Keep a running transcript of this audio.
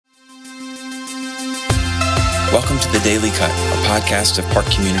Welcome to The Daily Cut, a podcast of Park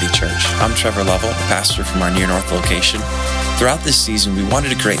Community Church. I'm Trevor Lovell, a pastor from our Near North location. Throughout this season, we wanted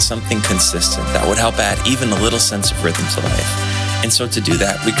to create something consistent that would help add even a little sense of rhythm to life. And so to do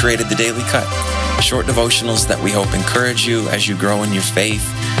that, we created The Daily Cut, short devotionals that we hope encourage you as you grow in your faith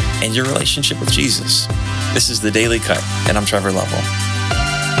and your relationship with Jesus. This is The Daily Cut, and I'm Trevor Lovell.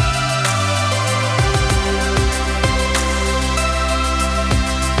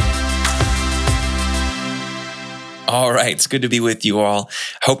 All right, it's good to be with you all.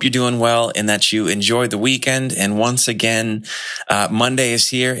 Hope you're doing well and that you enjoyed the weekend. And once again, Monday is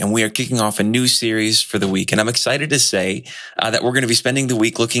here and we are kicking off a new series for the week. And I'm excited to say that we're going to be spending the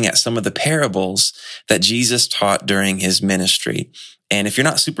week looking at some of the parables that Jesus taught during his ministry. And if you're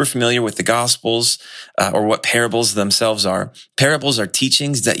not super familiar with the Gospels or what parables themselves are, parables are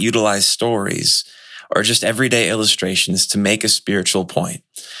teachings that utilize stories or just everyday illustrations to make a spiritual point.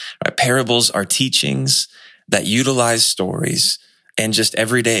 Right? Parables are teachings that utilize stories and just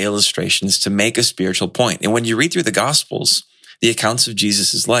everyday illustrations to make a spiritual point. And when you read through the Gospels, the accounts of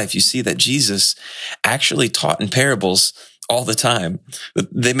Jesus' life, you see that Jesus actually taught in parables all the time.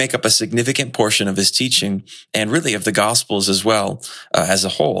 They make up a significant portion of his teaching and really of the Gospels as well as a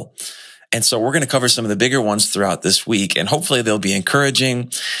whole. And so we're going to cover some of the bigger ones throughout this week, and hopefully they'll be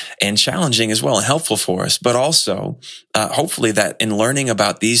encouraging and challenging as well and helpful for us, but also hopefully that in learning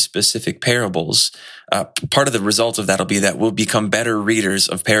about these specific parables, part of the result of that will be that we'll become better readers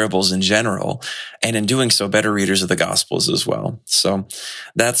of parables in general, and in doing so, better readers of the Gospels as well. So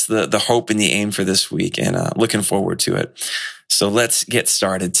that's the hope and the aim for this week, and looking forward to it. So let's get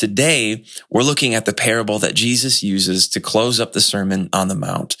started. Today, we're looking at the parable that Jesus uses to close up the Sermon on the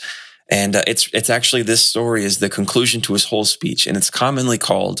Mount. And it's actually, this story is the conclusion to his whole speech, and it's commonly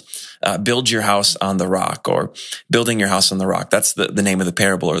called Build Your House on the Rock, or Building Your House on the Rock. That's the name of the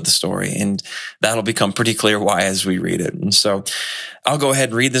parable or the story, and that'll become pretty clear why as we read it. And so I'll go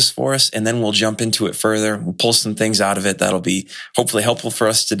ahead and read this for us, and then we'll jump into it further. We'll pull some things out of it that'll be hopefully helpful for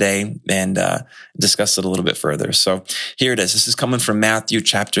us today and discuss it a little bit further. So here it is. This is coming from Matthew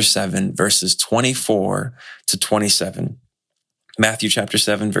chapter 7, verses 24 to 27. Matthew chapter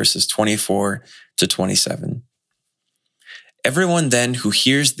 7, verses 24 to 27. Everyone then who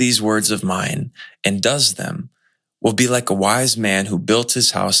hears these words of mine and does them will be like a wise man who built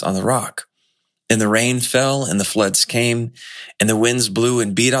his house on the rock. And the rain fell and the floods came and the winds blew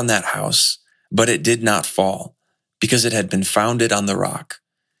and beat on that house, but it did not fall because it had been founded on the rock.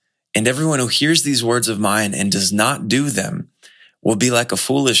 And everyone who hears these words of mine and does not do them will be like a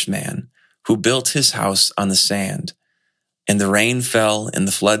foolish man who built his house on the sand. And the rain fell, and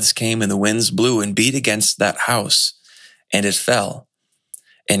the floods came, and the winds blew and beat against that house, and it fell,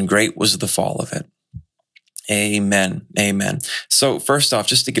 and great was the fall of it. Amen. Amen. So first off,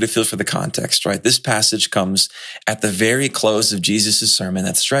 just to get a feel for the context, right? This passage comes at the very close of Jesus' sermon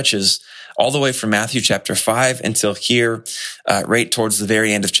that stretches all the way from Matthew chapter 5 until here, right towards the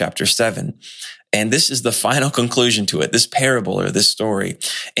very end of chapter 7. And this is the final conclusion to it, this parable or this story.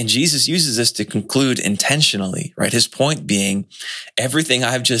 And Jesus uses this to conclude intentionally, right? His point being everything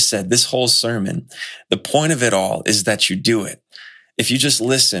I've just said, this whole sermon, the point of it all is that you do it. If you just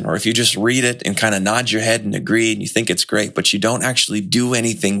listen or if you just read it and kind of nod your head and agree and you think it's great, but you don't actually do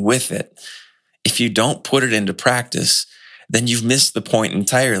anything with it, if you don't put it into practice, then you've missed the point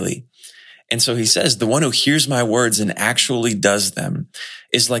entirely. And so he says, the one who hears my words and actually does them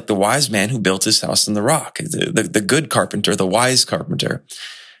is like the wise man who built his house on the rock, the good carpenter, the wise carpenter.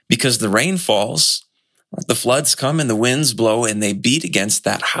 Because the rain falls, the floods come and the winds blow and they beat against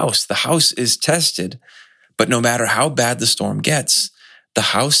that house. The house is tested, but no matter how bad the storm gets, the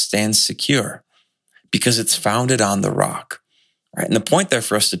house stands secure because it's founded on the rock. Right? And the point there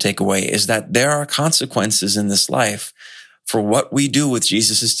for us to take away is that there are consequences in this life for what we do with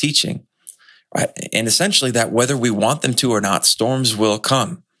Jesus' teaching. Right? And essentially that whether we want them to or not, storms will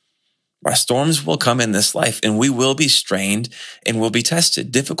come. Right? Storms will come in this life and we will be strained and we'll be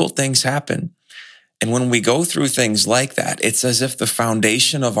tested. Difficult things happen. And when we go through things like that, it's as if the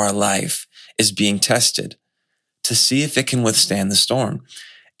foundation of our life is being tested to see if it can withstand the storm.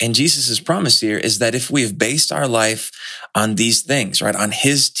 And Jesus' promise here is that if we have based our life on these things, right, on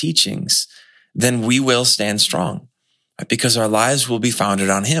his teachings, then we will stand strong. Because our lives will be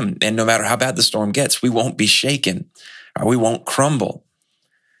founded on him. And no matter how bad the storm gets, we won't be shaken. We won't crumble.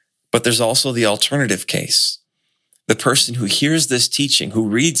 But there's also the alternative case. The person who hears this teaching, who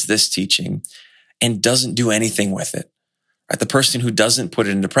reads this teaching, and doesn't do anything with it. Right? The person who doesn't put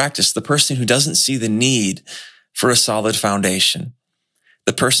it into practice. The person who doesn't see the need for a solid foundation.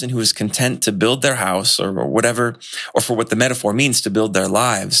 The person who is content to build their house or whatever, or for what the metaphor means, to build their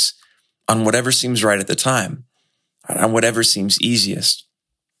lives on whatever seems right at the time. on whatever seems easiest.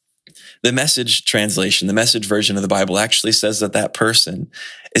 The Message translation, the Message version of the Bible actually says that that person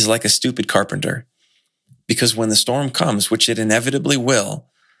is like a stupid carpenter. Because when the storm comes, which it inevitably will,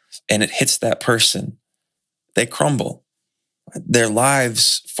 and it hits that person, they crumble. Their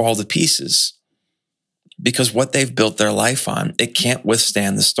lives fall to pieces because what they've built their life on, it can't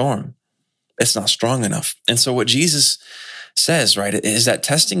withstand the storm. It's not strong enough. And so what Jesus says, right, is that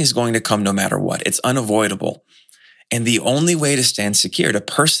testing is going to come no matter what. It's unavoidable. And the only way to stand secure, to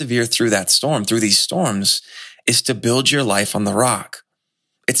persevere through that storm, through these storms, is to build your life on the rock.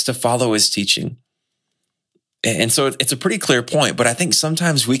 It's to follow his teaching. And so it's a pretty clear point, but I think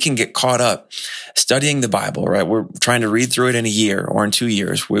sometimes we can get caught up studying the Bible, right? We're trying to read through it in a year or in 2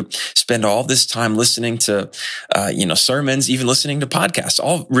 years. We spend all this time listening to, sermons, even listening to podcasts,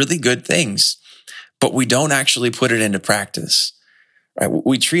 all really good things, but we don't actually put it into practice, right?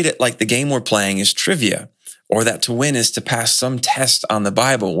 We treat it like the game we're playing is trivia, or that to win is to pass some test on the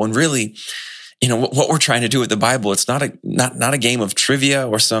Bible, when really, what we're trying to do with the Bible, it's not a game of trivia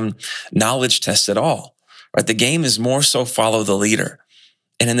or some knowledge test at all. Right? The game is more so follow the leader.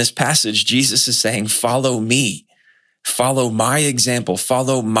 And in this passage, Jesus is saying, follow me, follow my example,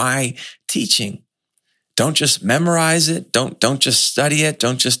 follow my teaching. Don't just memorize it. Don't just study it.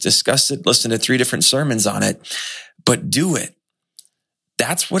 Don't just discuss it. Listen to 3 different sermons on it, but do it.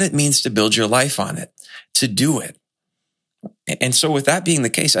 That's what it means to build your life on it, to do it. And so with that being the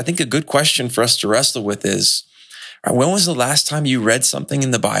case, I think a good question for us to wrestle with is, when was the last time you read something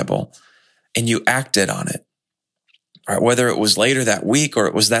in the Bible and you acted on it? All right, whether it was later that week or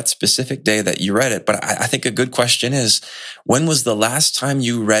it was that specific day that you read it. But I think a good question is, when was the last time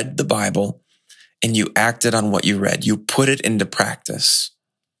you read the Bible and you acted on what you read? You put it into practice.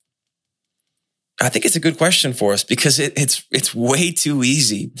 I think it's a good question for us because it's way too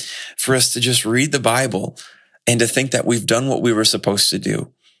easy for us to just read the Bible and to think that we've done what we were supposed to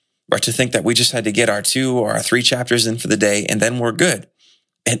do, or to think that we just had to get our 2 or our 3 chapters in for the day and then we're good.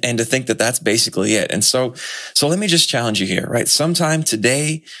 And to think that that's basically it. And so let me just challenge you here, right? Sometime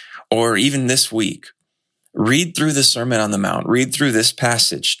today or even this week, read through the Sermon on the Mount, read through this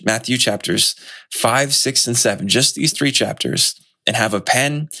passage, Matthew chapters 5, 6, and 7, just these 3 chapters, and have a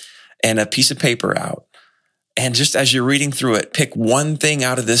pen and a piece of paper out. And just as you're reading through it, pick one thing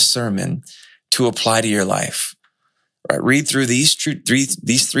out of this sermon to apply to your life, right? Read through these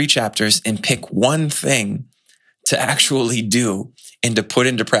 3 chapters and pick one thing to actually do and to put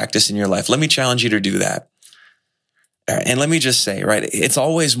into practice in your life. Let me challenge you to do that. And let me just say, right, it's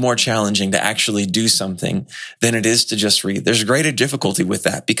always more challenging to actually do something than it is to just read. There's greater difficulty with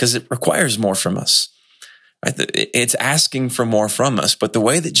that because it requires more from us. Right? It's asking for more from us. But the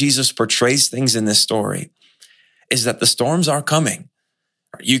way that Jesus portrays things in this story is that the storms are coming.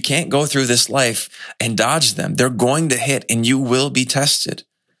 You can't go through this life and dodge them. They're going to hit and you will be tested.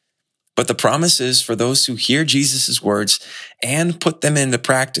 But the promise is for those who hear Jesus' words and put them into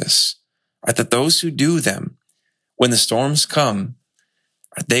practice, right, that those who do them, when the storms come,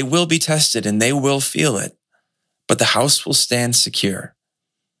 they will be tested and they will feel it, but the house will stand secure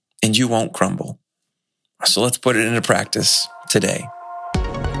and you won't crumble. So let's put it into practice today.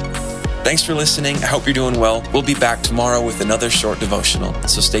 Thanks for listening. I hope you're doing well. We'll be back tomorrow with another short devotional,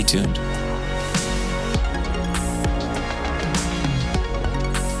 so stay tuned.